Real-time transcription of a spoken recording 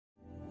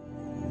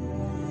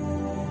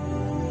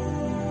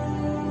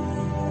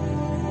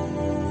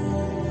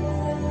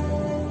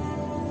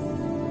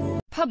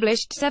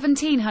Published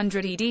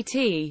 1700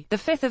 EDT, the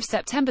 5th of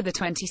September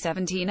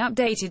 2017.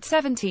 Updated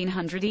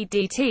 1700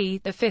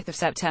 EDT, the 5th of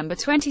September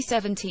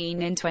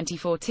 2017. In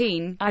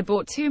 2014, I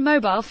bought 2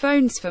 mobile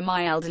phones for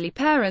my elderly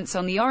parents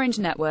on the Orange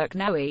network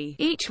now,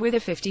 each with a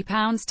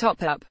 £50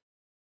 top-up.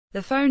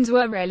 The phones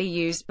were rarely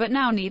used, but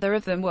now neither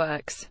of them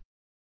works.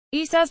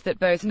 He says that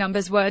both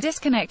numbers were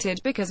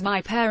disconnected because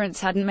my parents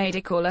hadn't made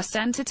a call or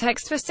sent a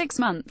text for 6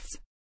 months.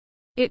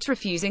 It's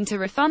refusing to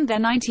refund their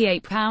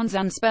 £98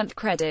 unspent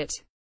credit.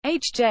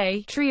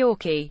 H.J.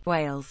 Treorchy,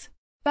 Wales.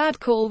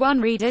 Bad call.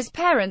 One reader's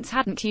parents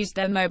hadn't used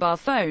their mobile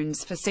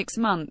phones for 6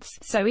 months,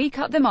 so he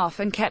cut them off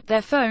and kept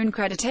their phone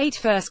credit. At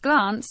first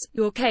glance,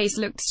 your case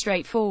looked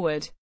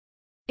straightforward.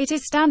 It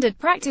is standard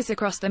practice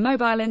across the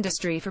mobile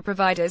industry for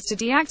providers to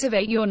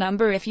deactivate your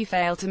number if you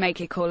fail to make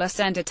a call or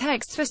send a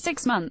text for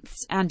 6 months,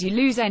 and you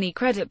lose any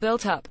credit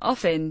built up.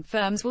 Often,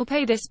 firms will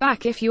pay this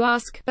back if you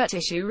ask, but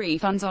issue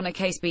refunds on a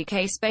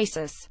case-by-case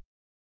basis.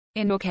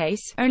 In your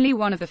case, only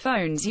one of the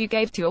phones you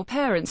gave to your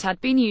parents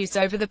had been used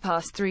over the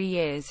past 3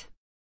 years.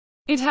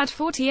 It had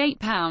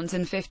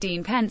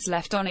 £48.15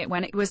 left on it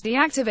when it was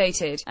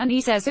deactivated, and he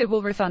says it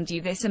will refund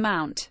you this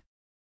amount.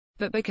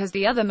 But because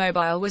the other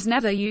mobile was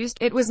never used,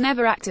 it was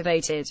never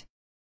activated.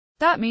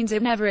 That means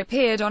it never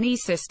appeared on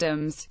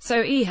E-Systems,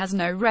 so E has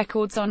no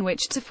records on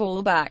which to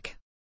fall back.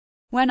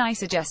 When I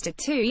suggested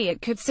to E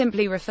it could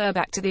simply refer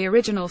back to the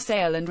original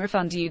sale and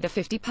refund you the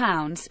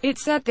 £50, it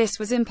said this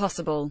was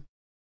impossible.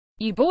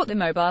 You bought the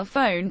mobile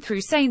phone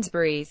through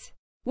Sainsbury's.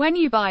 When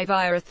you buy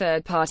via a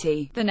third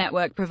party, the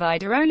network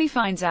provider only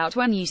finds out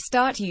when you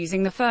start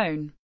using the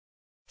phone.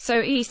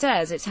 So E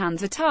says its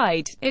hands are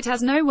tied. It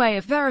has no way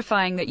of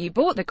verifying that you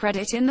bought the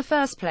credit in the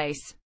first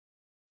place.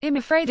 I'm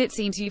afraid it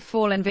seems you've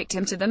fallen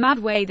victim to the mad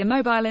way the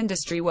mobile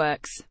industry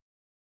works.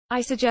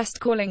 I suggest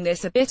calling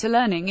this a bitter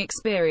learning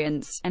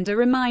experience, and to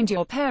remind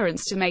your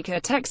parents to make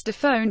a text or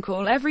phone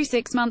call every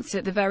 6 months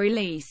at the very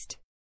least.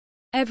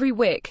 Every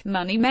week,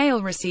 Money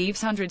Mail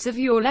receives hundreds of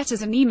your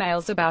letters and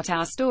emails about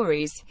our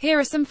stories. Here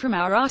are some from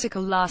our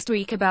article last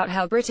week about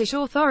how British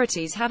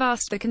authorities have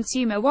asked the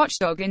consumer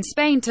watchdog in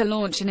Spain to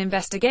launch an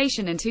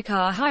investigation into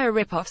car hire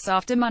rip-offs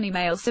after Money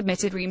Mail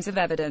submitted reams of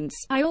evidence.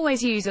 I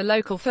always use a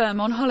local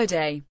firm on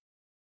holiday.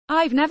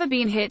 I've never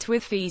been hit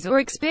with fees or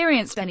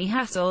experienced any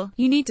hassle.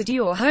 You need to do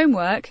your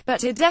homework,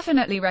 but I'd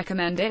definitely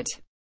recommend it.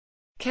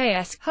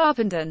 K.S.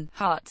 Harpenden,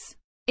 Herts.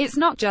 It's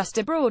not just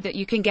abroad that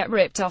you can get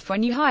ripped off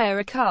when you hire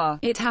a car,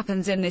 it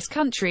happens in this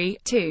country,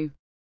 too.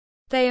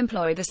 They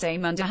employ the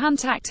same underhand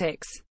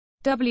tactics.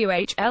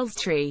 W.H.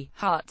 Elstree,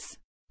 Herts.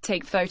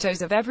 Take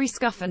photos of every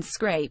scuff and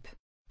scrape.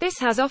 This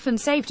has often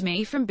saved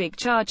me from big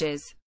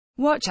charges.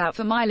 Watch out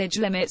for mileage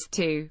limits,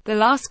 too. The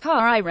last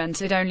car I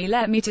rented only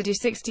let me to do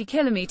 60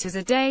 kilometers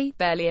a day,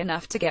 barely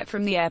enough to get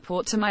from the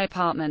airport to my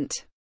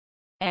apartment.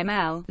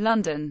 M.L.,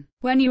 London.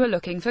 When you are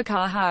looking for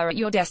car hire at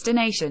your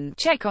destination,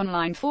 check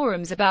online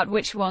forums about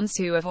which ones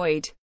to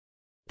avoid.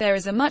 There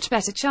is a much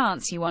better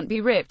chance you won't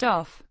be ripped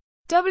off.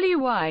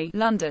 W.Y.,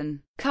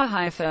 London. Car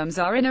hire firms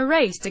are in a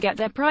race to get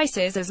their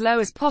prices as low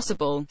as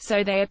possible,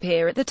 so they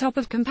appear at the top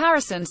of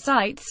comparison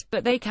sites,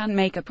 but they can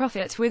make a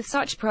profit with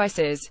such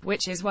prices,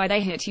 which is why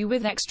they hit you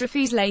with extra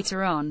fees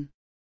later on.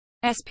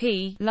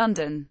 S.P.,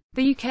 London.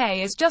 The UK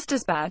is just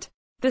as bad.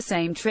 The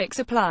same tricks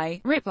apply: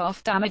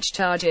 rip-off, damage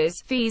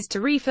charges, fees to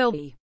refill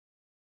the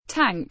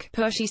tank,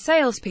 pushy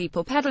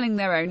salespeople peddling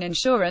their own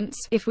insurance.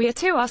 If we are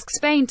to ask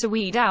Spain to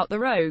weed out the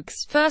rogues,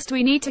 first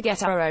we need to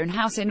get our own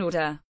house in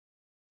order.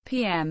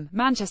 PM,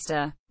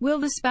 Manchester. Will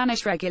the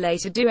Spanish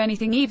regulator do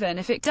anything? Even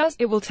if it does,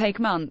 it will take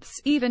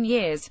months, even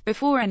years,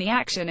 before any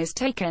action is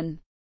taken.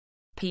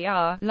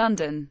 PR,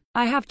 London.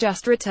 I have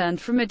just returned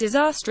from a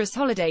disastrous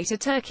holiday to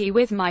Turkey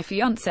with my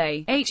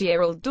fiancé,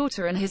 8-year-old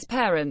daughter and his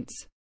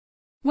parents.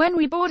 When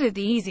we boarded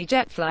the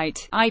EasyJet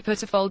flight, I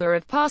put a folder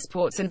of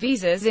passports and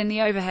visas in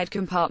the overhead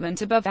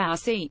compartment above our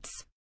seats.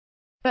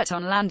 But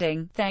on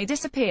landing, they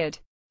disappeared.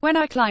 When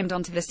I climbed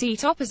onto the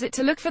seat opposite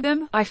to look for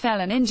them, I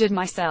fell and injured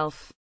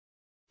myself.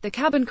 The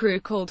cabin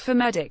crew called for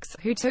medics,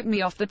 who took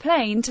me off the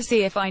plane to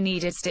see if I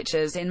needed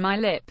stitches in my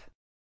lip.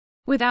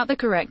 Without the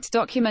correct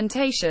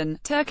documentation,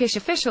 Turkish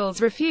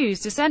officials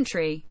refused us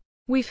entry.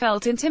 We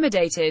felt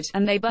intimidated,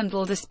 and they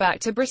bundled us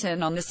back to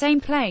Britain on the same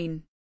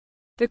plane.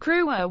 The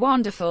crew were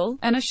wonderful,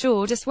 and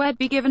assured us we'd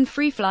be given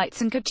free flights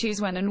and could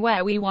choose when and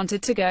where we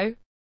wanted to go.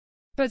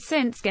 But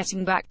since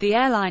getting back, the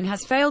airline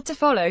has failed to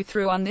follow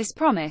through on this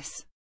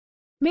promise.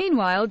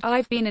 Meanwhile,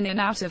 I've been in and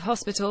out of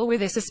hospital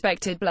with a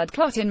suspected blood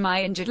clot in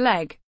my injured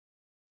leg.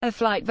 A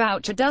flight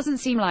voucher doesn't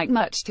seem like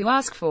much to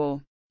ask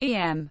for.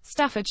 EM,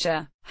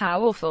 Staffordshire.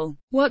 How awful.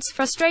 What's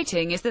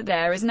frustrating is that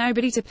there is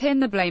nobody to pin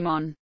the blame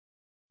on.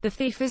 The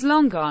thief is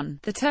long gone.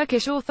 The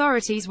Turkish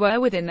authorities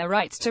were within their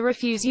rights to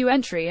refuse you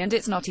entry, and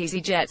it's not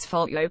EasyJet's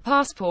fault your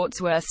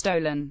passports were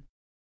stolen.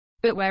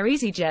 But where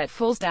EasyJet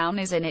falls down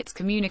is in its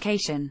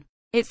communication.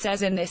 It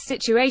says in this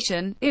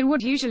situation, it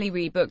would usually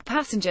rebook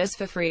passengers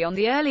for free on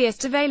the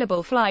earliest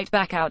available flight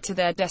back out to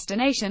their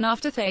destination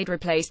after they'd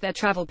replaced their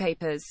travel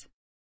papers.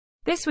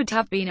 This would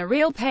have been a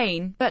real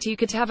pain, but you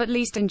could have at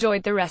least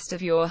enjoyed the rest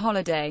of your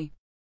holiday.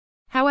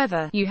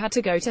 However, you had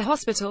to go to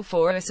hospital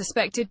for a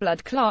suspected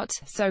blood clot,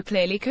 so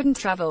clearly couldn't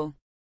travel.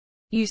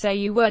 You say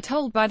you were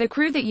told by the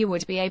crew that you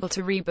would be able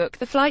to rebook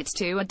the flights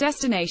to a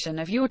destination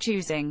of your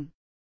choosing.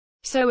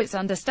 So it's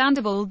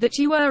understandable that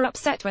you were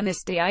upset when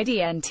this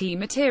didn't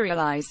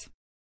materialize.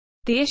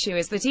 The issue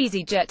is that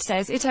EasyJet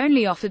says it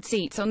only offered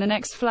seats on the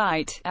next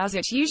flight, as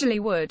it usually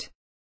would.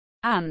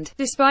 And,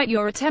 despite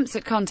your attempts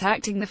at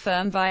contacting the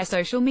firm via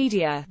social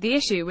media, the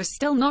issue was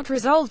still not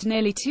resolved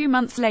nearly 2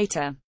 months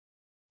later.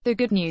 The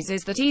good news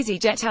is that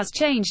EasyJet has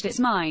changed its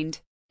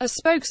mind. A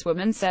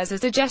spokeswoman says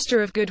as a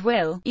gesture of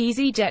goodwill,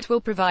 EasyJet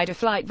will provide a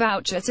flight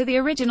voucher to the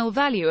original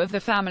value of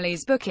the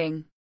family's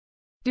booking.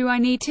 Do I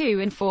need to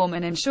inform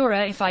an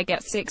insurer if I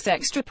get 6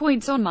 extra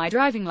points on my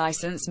driving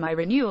license my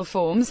renewal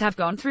forms have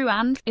gone through,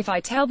 and, if I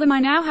tell them I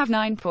now have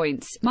 9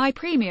 points, my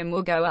premium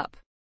will go up?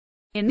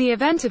 In the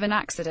event of an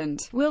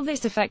accident, will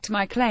this affect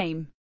my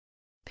claim?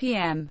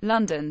 PM,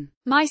 London.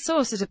 My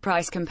source at a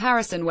price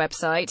comparison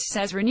website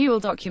says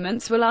renewal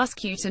documents will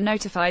ask you to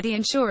notify the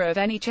insurer of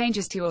any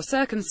changes to your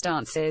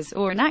circumstances,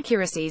 or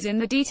inaccuracies in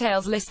the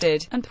details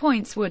listed, and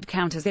points would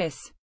count as this.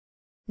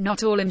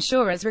 Not all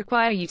insurers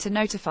require you to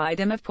notify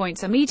them of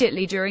points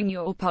immediately during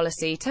your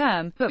policy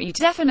term, but you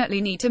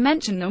definitely need to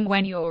mention them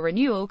when your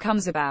renewal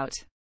comes about.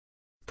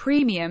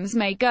 Premiums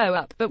may go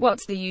up, but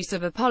what's the use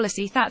of a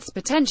policy that's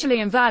potentially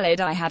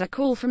invalid? I had a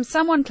call from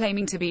someone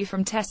claiming to be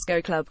from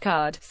Tesco Club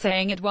Card,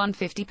 saying it won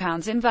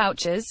 £50 in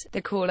vouchers.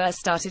 The caller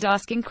started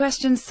asking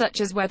questions such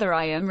as whether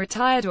I am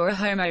retired or a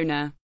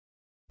homeowner.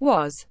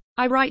 Was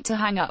I right to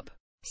hang up?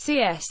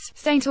 CS,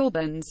 St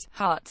Albans,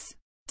 Herts.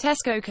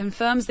 Tesco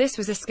confirms this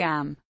was a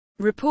scam.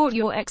 Report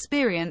your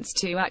experience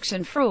to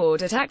Action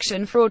Fraud at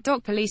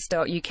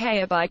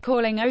actionfraud.police.uk or by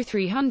calling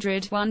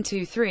 0300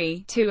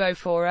 123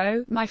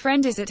 2040. My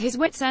friend is at his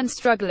wit's end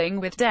struggling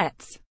with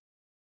debts.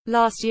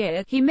 Last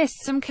year, he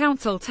missed some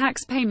council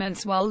tax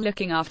payments while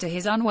looking after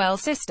his unwell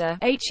sister.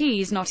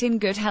 He's not in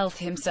good health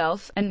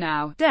himself, and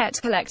now, debt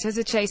collectors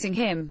are chasing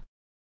him.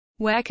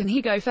 Where can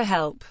he go for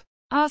help?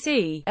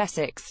 RC,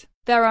 Essex.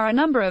 There are a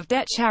number of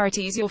debt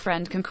charities your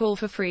friend can call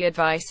for free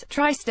advice.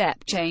 Try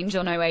Step Change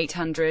on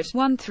 0800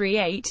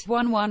 138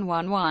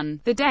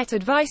 1111, the Debt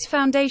Advice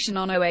Foundation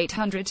on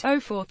 0800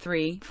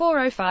 043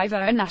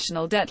 4050,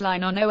 National Debt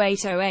Line on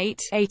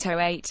 0808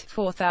 808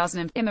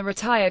 4000. I'm a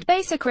retired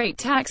basic rate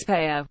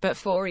taxpayer, but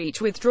for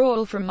each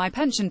withdrawal from my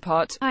pension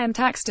pot, I am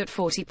taxed at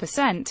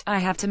 40%. I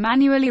have to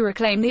manually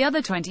reclaim the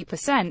other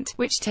 20%,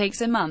 which takes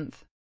a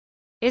month.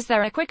 Is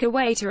there a quicker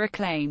way to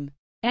reclaim?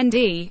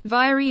 ND,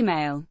 via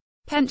email.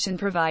 Pension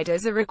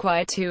providers are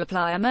required to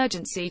apply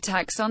emergency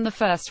tax on the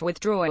first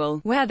withdrawal.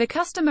 Where the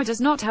customer does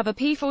not have a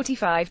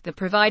P45, the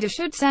provider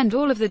should send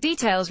all of the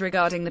details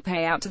regarding the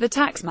payout to the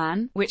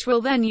taxman, which will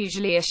then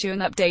usually issue an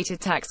updated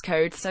tax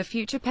code so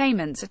future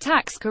payments are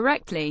taxed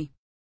correctly.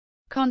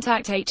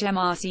 Contact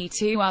HMRC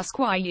to ask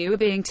why you are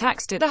being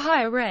taxed at a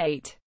higher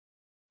rate.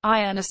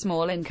 I earn a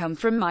small income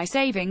from my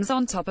savings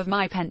on top of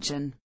my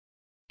pension.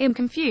 I'm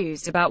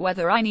confused about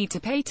whether I need to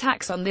pay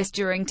tax on this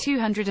during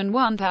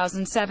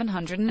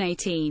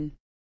 201,718.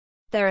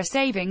 There are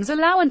savings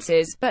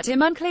allowances, but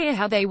I'm unclear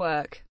how they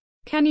work.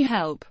 Can you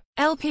help?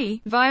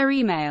 LP, via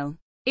email.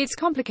 It's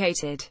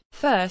complicated.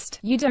 First,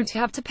 you don't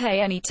have to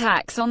pay any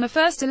tax on the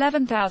first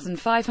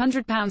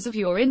 £11,500 of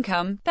your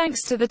income,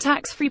 thanks to the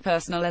tax-free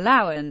personal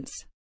allowance.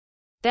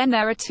 Then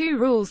there are 2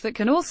 rules that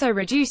can also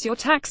reduce your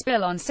tax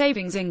bill on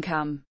savings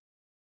income.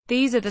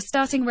 These are the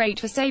starting rate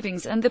for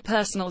savings and the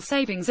personal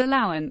savings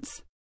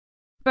allowance.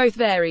 Both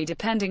vary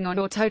depending on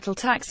your total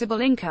taxable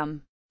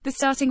income. The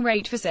starting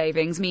rate for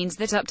savings means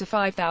that up to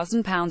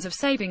 £5,000 of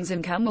savings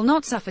income will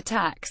not suffer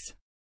tax.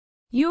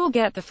 You'll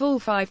get the full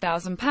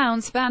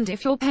 £5,000 band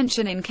if your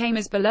pension income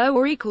is below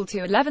or equal to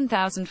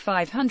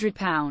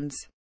 £11,500.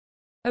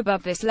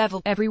 Above this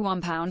level, every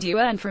 £1 you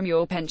earn from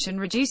your pension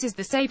reduces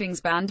the savings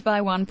band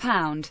by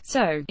 £1.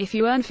 So, if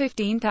you earn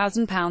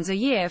 £15,000 a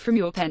year from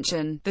your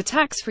pension, the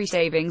tax-free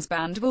savings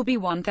band will be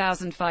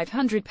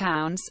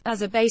 £1,500.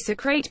 As a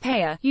basic rate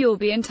payer, you'll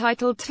be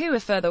entitled to a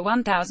further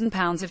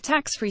 £1,000 of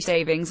tax-free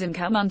savings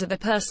income under the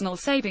personal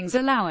savings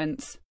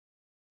allowance.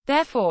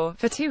 Therefore,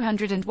 for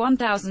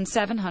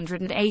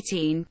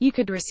 £201,718, you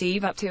could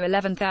receive up to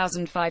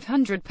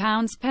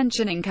 £11,500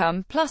 pension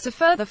income, plus a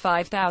further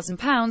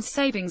 £5,000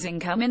 savings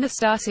income in the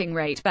starting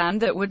rate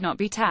band that would not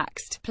be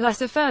taxed,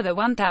 plus a further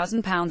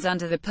 £1,000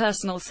 under the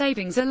personal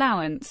savings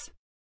allowance.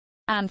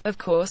 And, of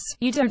course,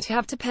 you don't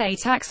have to pay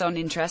tax on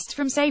interest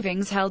from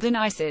savings held in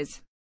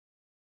ISAs.